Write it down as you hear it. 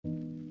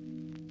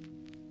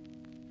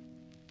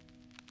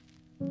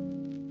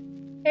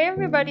Hey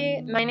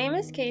everybody, my name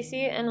is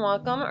Casey and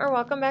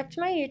welcome back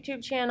to my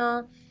YouTube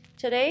channel.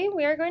 Today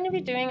we are going to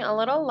be doing a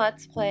little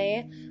let's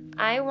play.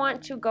 I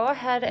want to go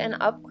ahead and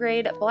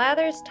upgrade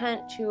Blathers'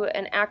 tent to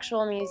an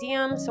actual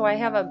museum, so I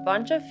have a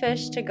bunch of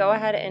fish to go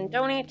ahead and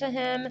donate to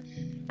him.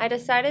 I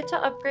decided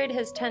to upgrade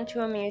his tent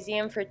to a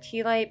museum for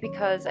tea light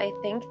because I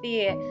think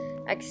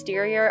the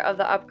exterior of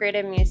the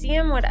upgraded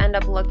museum would end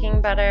up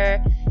looking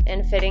better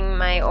and fitting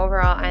my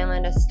overall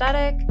island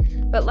aesthetic.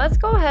 But let's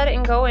go ahead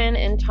and go in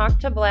and talk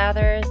to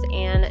Blathers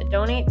and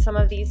donate some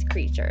of these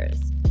creatures.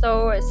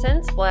 So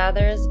since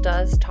Blathers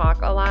does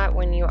talk a lot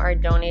when you are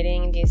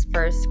donating these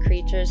first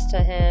creatures to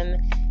him,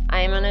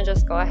 I'm going to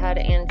just go ahead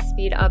and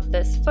speed up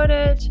this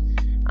footage.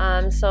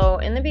 So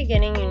in the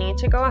beginning, you need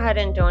to go ahead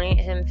and donate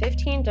him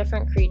 15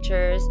 different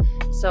creatures.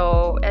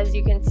 So as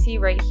you can see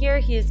right here,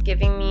 he is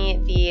giving me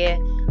the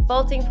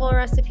vaulting pool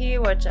recipe,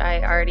 which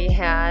I already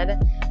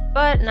had.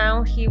 But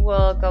now he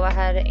will go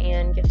ahead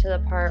and get to the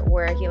part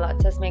where he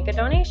lets us make a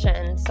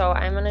donation. So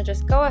I'm going to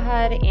just go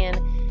ahead and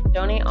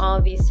donate all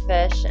of these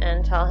fish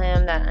and tell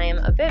him that I am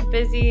a bit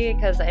busy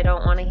because I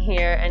don't want to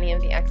hear any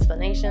of the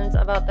explanations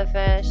about the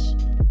fish.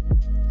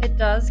 It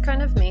does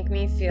kind of make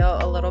me feel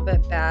a little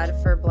bit bad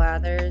for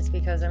Blathers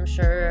because I'm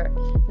sure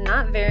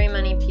not very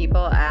many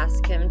people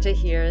ask him to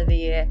hear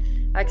the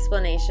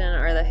explanation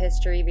or the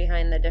history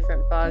behind the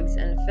different bugs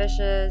and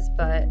fishes,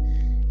 but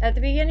at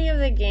the beginning of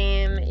the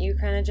game, you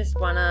kind of just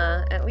want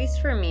to, at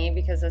least for me,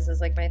 because this is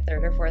like my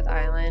third or fourth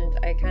island,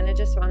 I kind of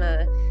just want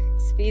to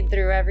speed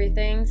through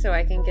everything so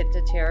I can get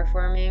to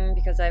terraforming,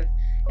 because I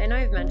know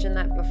I've mentioned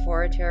that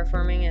before.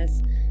 Terraforming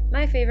is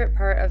my favorite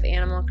part of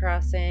Animal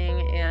Crossing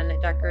and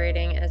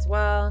decorating as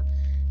well.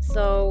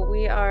 So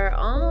we are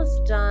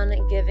almost done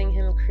giving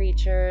him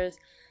creatures.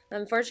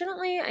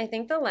 Unfortunately, I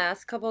think the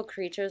last couple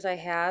creatures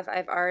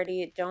I've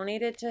already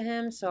donated to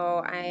him,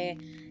 so I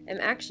am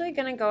actually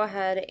going to go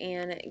ahead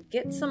and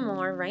get some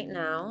more right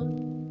now.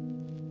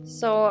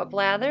 So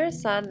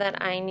Blathers said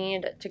that I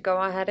need to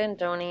go ahead and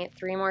donate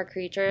 3 more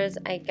creatures.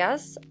 I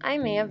guess I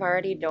may have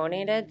already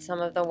donated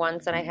some of the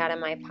ones that I had in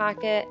my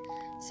pocket.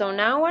 So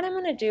now what I'm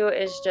going to do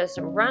is just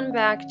run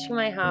back to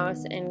my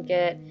house and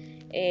get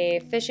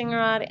a fishing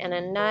rod and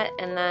a net,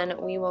 and then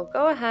we will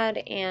go ahead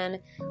and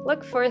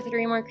look for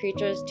 3 more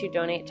creatures to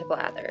donate to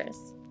Blathers.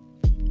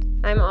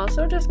 I'm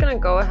also just going to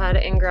go ahead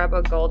and grab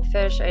a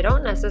goldfish. I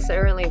don't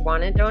necessarily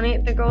want to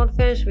donate the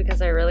goldfish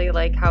because I really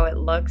like how it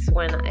looks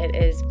when it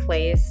is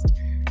placed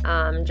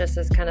just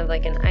as kind of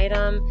like an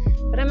item,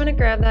 but I'm going to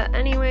grab that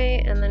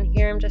anyway. And then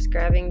here I'm just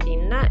grabbing the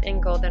net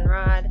and golden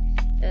rod,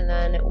 and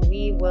then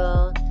we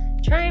will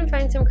try and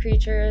find some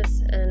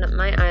creatures. And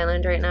my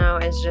island right now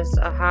is just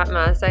a hot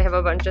mess. I have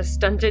a bunch of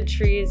stunted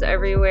trees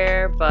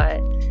everywhere, but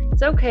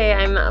it's okay.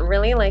 I'm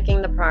really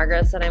liking the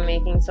progress that I'm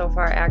making so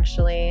far,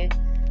 actually.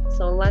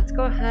 So let's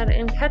go ahead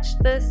and catch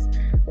this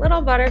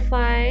little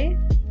butterfly,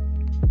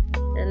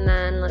 and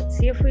then let's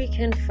see if we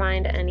can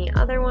find any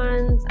other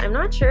ones. I'm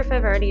not sure if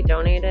I've already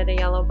donated a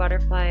yellow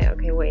butterfly.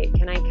 Okay, wait,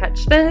 can I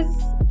catch this?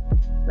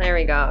 There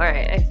we go. All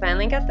right, I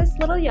finally got this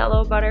little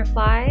yellow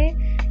butterfly.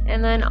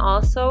 And then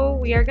also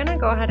we are gonna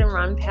go ahead and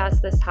run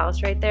past this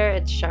house right there.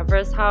 It's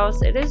Chevra's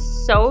house. It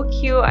is so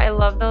cute. I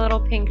love the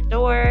little pink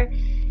door.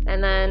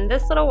 And then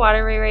this little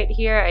waterway right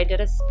here, I did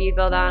a speed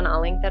build on.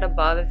 I'll link that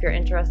above if you're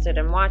interested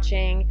in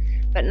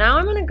watching. But now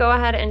I'm gonna go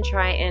ahead and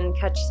try and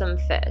catch some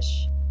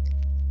fish.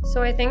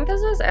 So I think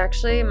this was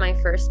actually my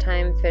first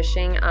time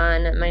fishing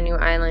on my new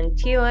island,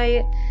 Tea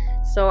Light.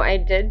 So I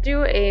did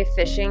do a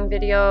fishing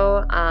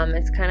video.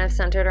 It's kind of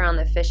centered around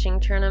the fishing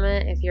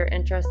tournament. If you're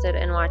interested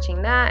in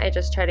watching that, I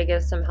just try to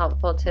give some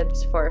helpful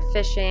tips for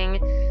fishing.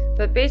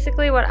 But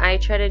basically what I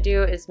try to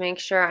do is make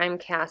sure I'm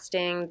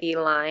casting the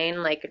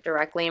line like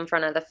directly in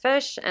front of the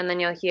fish, and then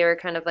you'll hear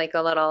kind of like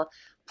a little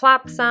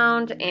plop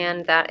sound,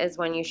 and that is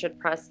when you should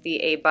press the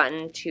A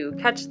button to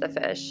catch the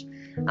fish.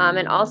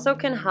 It also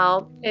can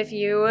help if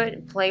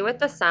you play with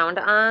the sound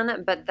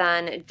on, but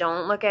then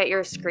don't look at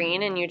your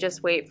screen and you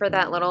just wait for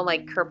that little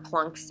like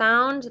kerplunk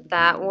sound.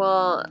 That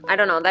will, I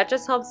don't know, that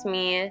just helps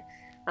me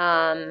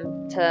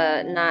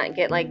to not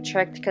get like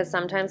tricked, because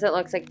sometimes it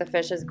looks like the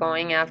fish is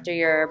going after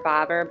your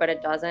bobber, but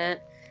it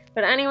doesn't.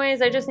 But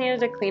anyways, I just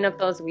needed to clean up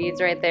those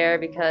weeds right there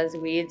because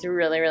weeds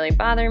really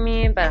bother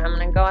me. But I'm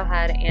gonna go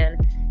ahead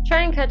and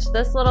try and catch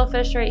this little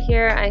fish right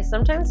here. I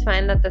sometimes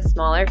find that the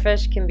smaller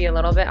fish can be a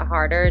little bit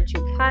harder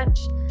to catch,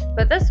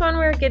 but this one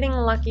we're getting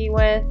lucky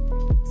with.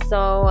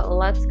 So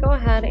let's go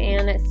ahead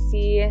and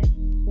see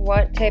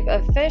what type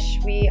of fish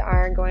we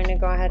are going to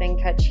go ahead and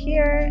catch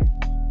here.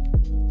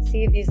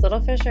 See, these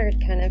little fish are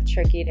kind of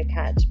tricky to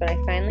catch, but I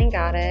finally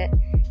got it.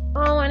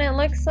 Oh, and it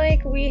looks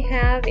like we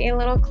have a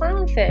little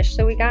clownfish,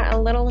 so we got a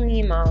little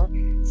Nemo.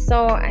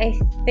 So I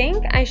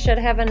think I should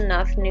have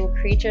enough new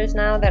creatures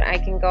now that I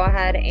can go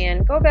ahead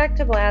and go back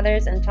to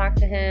Blathers and talk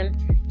to him.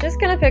 Just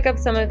gonna pick up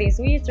some of these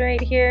weeds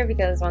right here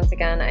because once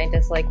again I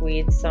dislike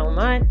weeds so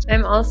much.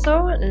 I'm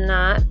also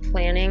not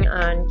planning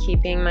on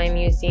keeping my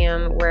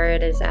museum where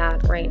it is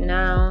at right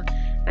now.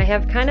 I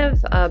have kind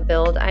of a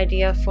build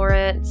idea for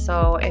it,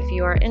 so if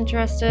you are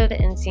interested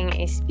in seeing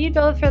a speed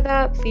build for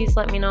that, please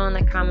let me know in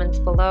the comments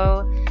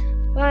below.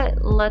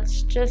 But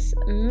let's just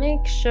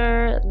make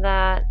sure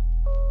that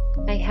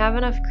I have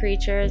enough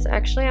creatures.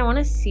 Actually, I want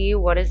to see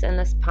what is in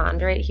this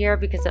pond right here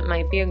because it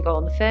might be a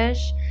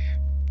goldfish.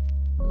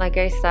 Like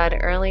I said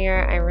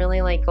earlier, I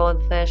really like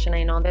goldfish, and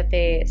I know that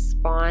they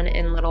spawn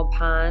in little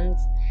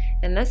ponds.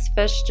 And this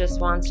fish just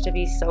wants to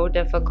be so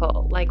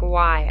difficult. Like,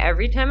 why?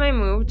 Every time I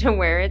move to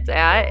where it's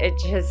at,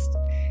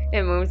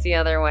 it moves the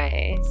other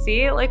way.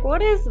 See? Like,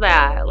 what is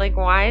that? Like,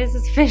 why does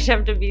this fish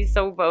have to be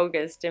so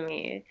bogus to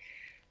me?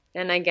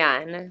 And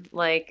again,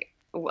 like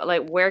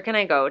where can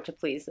I go to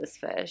please this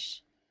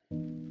fish?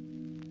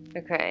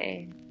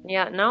 Okay.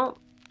 Yeah, no.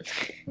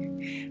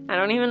 I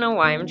don't even know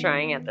why I'm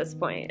trying at this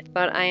point.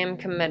 But I am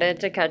committed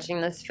to catching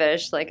this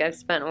fish. Like, I've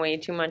spent way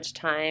too much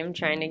time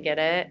trying to get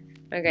it.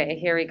 Okay,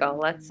 here we go.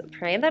 Let's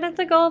pray that it's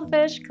a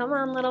goldfish. Come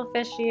on, little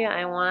fishy.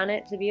 I want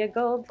it to be a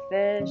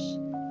goldfish.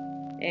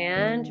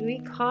 And we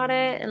caught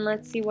it, and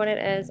let's see what it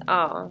is.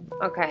 Oh,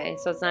 okay,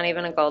 so it's not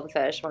even a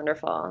goldfish.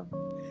 Wonderful.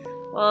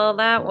 Well,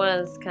 that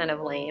was kind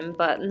of lame,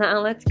 but now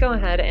let's go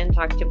ahead and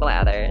talk to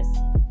Blathers.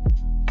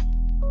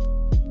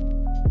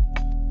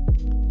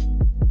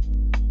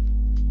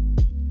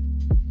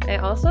 I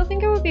also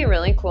think it would be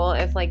really cool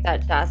if like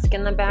that desk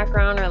in the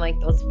background or like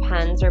those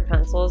pens or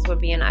pencils would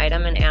be an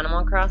item in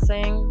Animal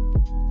Crossing.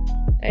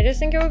 I just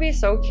think it would be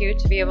so cute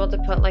to be able to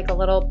put like a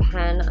little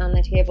pen on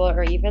the table,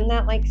 or even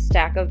that like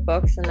stack of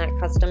books and that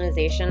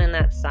customization and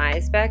that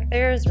size back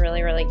there is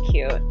really, really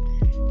cute.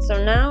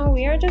 So now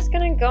we are just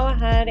going to go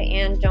ahead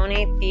and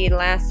donate the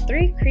last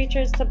 3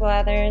 creatures to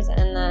Blathers,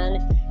 and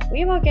then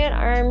we will get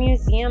our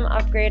museum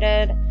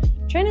upgraded.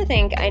 Trying to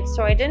think,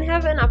 so I didn't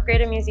have an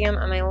upgraded museum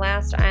on my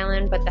last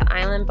island, but the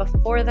island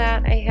before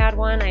that I had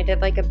one. I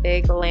did like a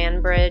big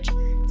land bridge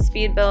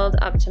speed build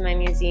up to my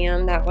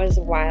museum. That was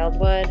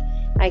Wildwood.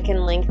 I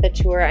can link the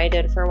tour I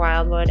did for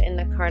Wildwood in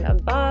the card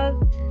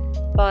above.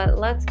 But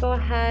let's go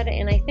ahead,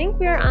 and I think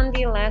we are on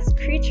the last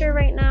creature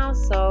right now,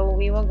 so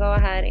we will go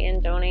ahead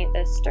and donate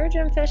this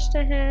sturgeon fish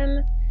to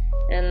him,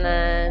 and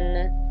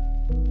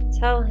then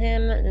tell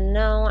him,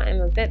 no,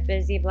 I'm a bit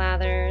busy,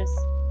 Blathers.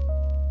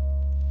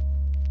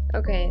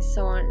 Okay,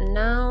 so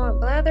now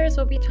Blathers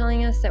will be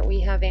telling us that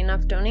we have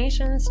enough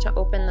donations to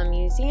open the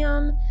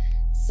museum.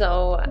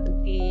 So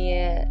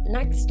the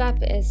next step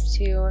is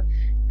to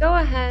go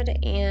ahead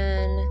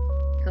and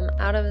come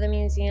out of the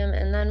museum,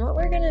 and then what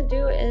we're gonna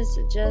do is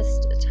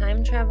just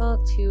time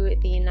travel to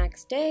the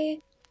next day.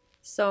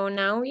 So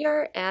now we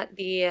are at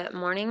the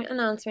morning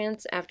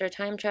announcements after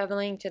time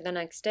traveling to the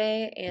next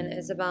day, and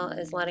Isabelle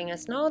is letting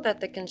us know that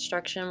the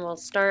construction will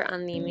start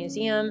on the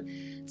museum.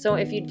 So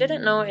if you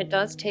didn't know, it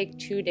does take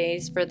 2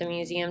 days for the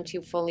museum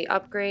to fully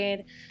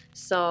upgrade.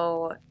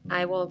 So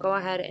I will go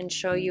ahead and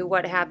show you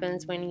what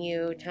happens when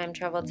you time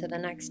travel to the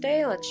next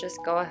day. Let's just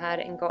go ahead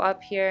and go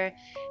up here.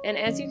 And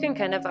as you can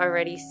kind of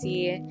already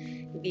see,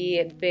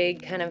 the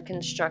big kind of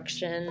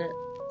construction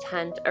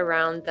tent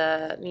around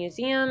the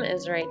museum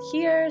is right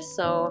here,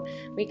 so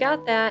we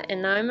got that,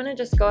 and now I'm gonna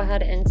just go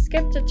ahead and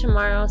skip to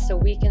tomorrow so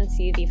we can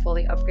see the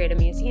fully upgraded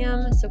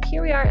museum. So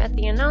here we are at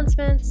the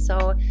announcements.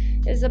 So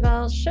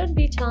Isabelle should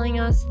be telling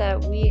us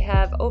that we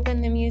have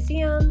opened the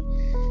museum.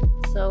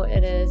 So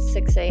it is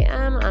 6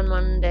 a.m. on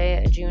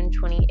Monday, June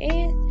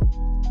 28th.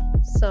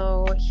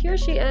 So here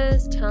she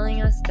is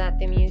telling us that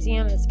the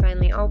museum is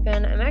finally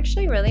open. I'm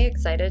actually really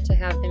excited to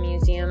have the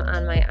museum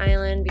on my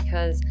island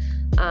because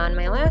on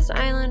my last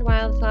island,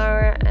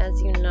 Wildflower,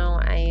 as you know,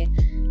 I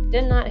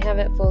did not have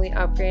it fully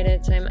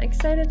upgraded, so I'm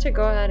excited to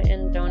go ahead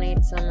and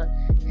donate some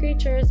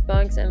creatures,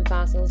 bugs, and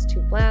fossils to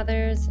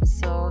Blathers.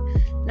 So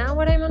now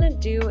what I'm going to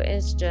do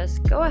is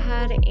just go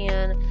ahead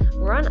and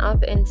run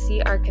up and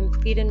see our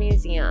completed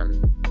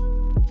museum.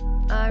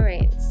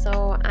 Alright,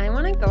 so I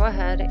want to go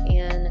ahead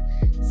and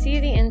see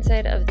the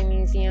inside of the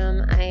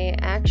museum. I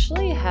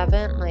actually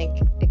haven't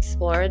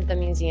explored the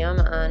museum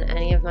on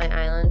any of my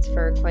islands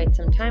for quite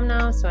some time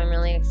now, so I'm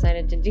really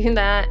excited to do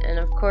that. And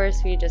of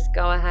course we just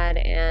go ahead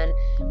and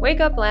wake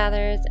up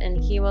Blathers,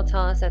 and he will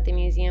tell us that the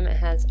museum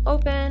has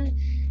opened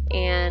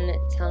and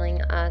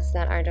telling us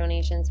that our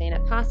donations made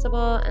it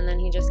possible, and then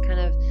he just kind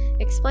of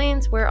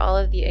explains where all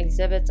of the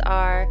exhibits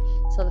are.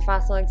 So the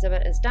fossil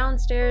exhibit is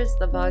downstairs,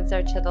 the bugs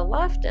are to the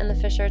left, and the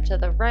fish are to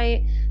the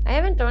right. I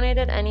haven't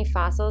donated any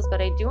fossils,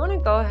 but I do want to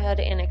go ahead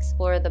and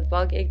explore the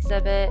bug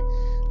exhibit.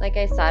 Like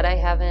I said, I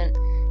haven't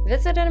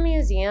visited a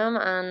museum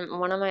on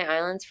one of my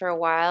islands for a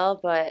while,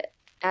 but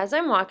as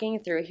I'm walking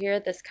through here,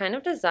 this kind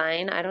of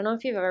design, I don't know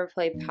if you've ever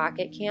played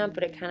Pocket Camp,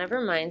 but it kind of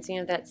reminds me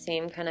of that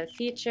same kind of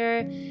feature.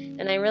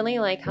 And I really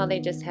like how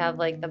they just have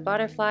the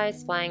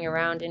butterflies flying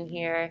around in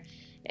here.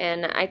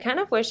 And I kind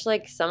of wish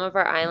some of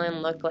our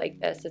island looked like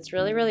this. It's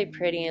really, really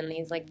pretty, and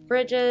these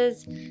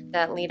bridges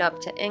that lead up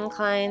to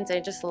inclines. I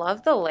just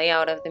love the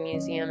layout of the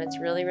museum. It's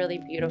really, really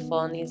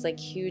beautiful, and these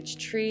huge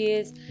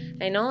trees.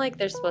 I know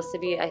there's supposed to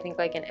be, I think,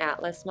 an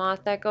atlas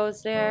moth that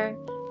goes there.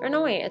 Or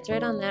no, wait, it's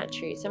right on that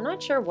tree. So I'm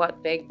not sure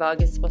what big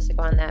bug is supposed to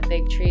go on that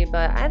big tree,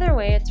 but either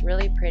way, it's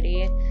really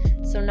pretty.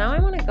 So now I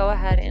want to go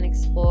ahead and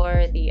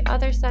explore the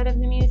other side of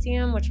the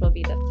museum, which will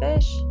be the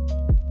fish.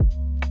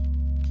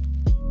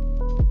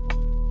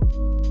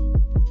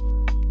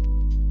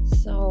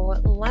 So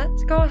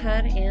let's go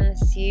ahead and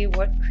see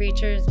what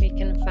creatures we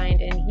can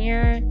find in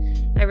here.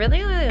 I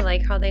really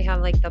like how they have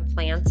like the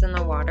plants in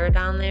the water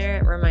down there.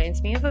 It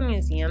reminds me of a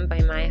museum by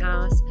my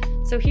house.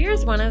 So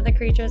here's one of the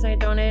creatures I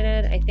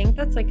donated. I think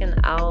that's like an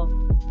elf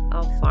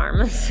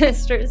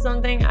pharmacist or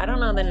something. I don't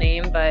know the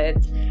name, but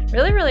it's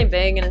really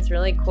big and it's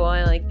really cool.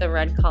 I like the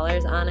red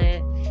colors on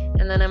it.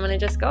 And then I'm gonna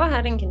just go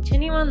ahead and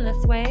continue on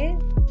this way.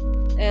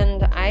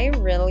 And I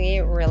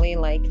really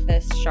like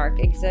this shark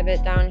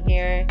exhibit down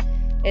here.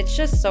 It's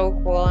just so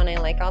cool, and I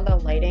like all the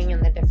lighting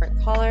and the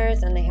different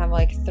colors, and they have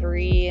like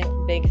 3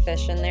 big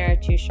fish in there,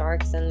 2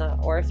 sharks and the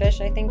oarfish,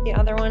 I think the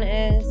other one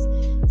is.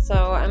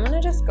 So I'm gonna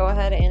just go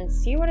ahead and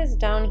see what is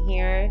down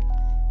here.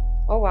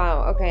 Oh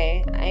wow,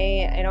 okay,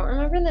 I don't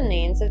remember the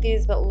names of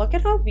these, but look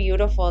at how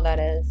beautiful that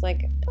is.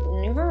 Like,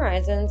 New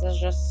Horizons is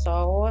just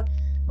so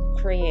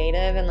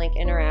creative and like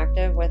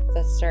interactive with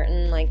the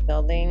certain like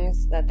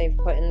buildings that they've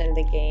put into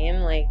the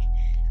game. Like,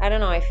 I don't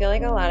know, I feel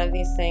like a lot of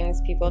these things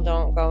people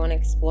don't go and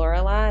explore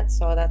a lot,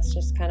 so that's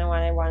just kind of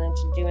what I wanted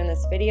to do in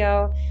this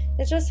video,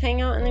 is just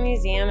hang out in the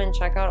museum and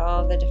check out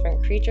all of the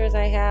different creatures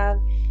I have.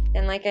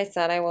 And like I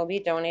said, I will be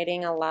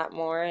donating a lot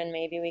more, and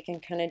maybe we can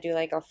kind of do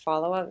like a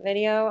follow-up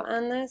video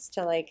on this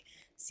to like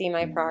see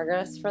my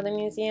progress for the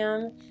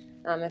museum.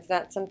 If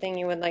that's something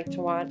you would like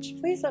to watch,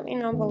 please let me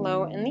know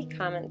below in the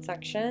comment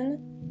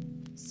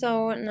section.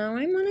 So now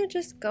I'm gonna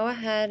just go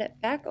ahead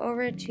back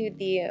over to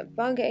the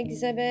bug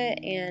exhibit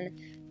and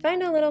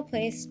find a little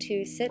place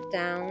to sit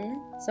down.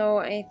 So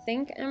I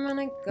think I'm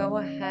gonna go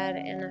ahead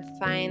and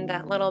find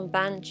that little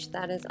bench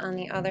that is on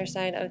the other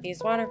side of these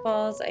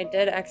waterfalls. I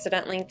did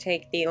accidentally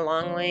take the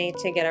long way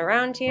to get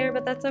around here,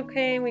 but that's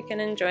okay. We can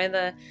enjoy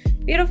the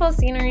beautiful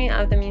scenery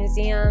of the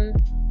museum.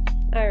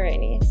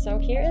 Alrighty, so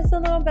here is the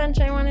little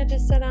bench I wanted to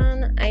sit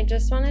on. I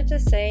just wanted to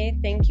say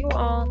thank you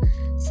all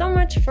so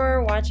much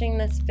for watching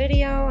this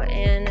video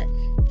and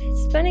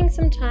spending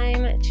some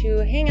time to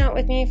hang out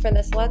with me for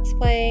this Let's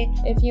Play.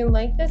 If you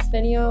like this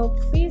video,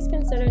 please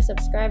consider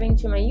subscribing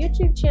to my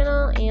YouTube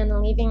channel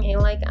and leaving a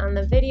like on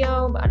the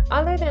video. But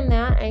other than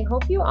that, I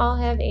hope you all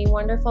have a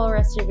wonderful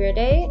rest of your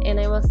day, and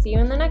I will see you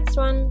in the next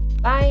one.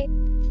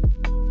 Bye!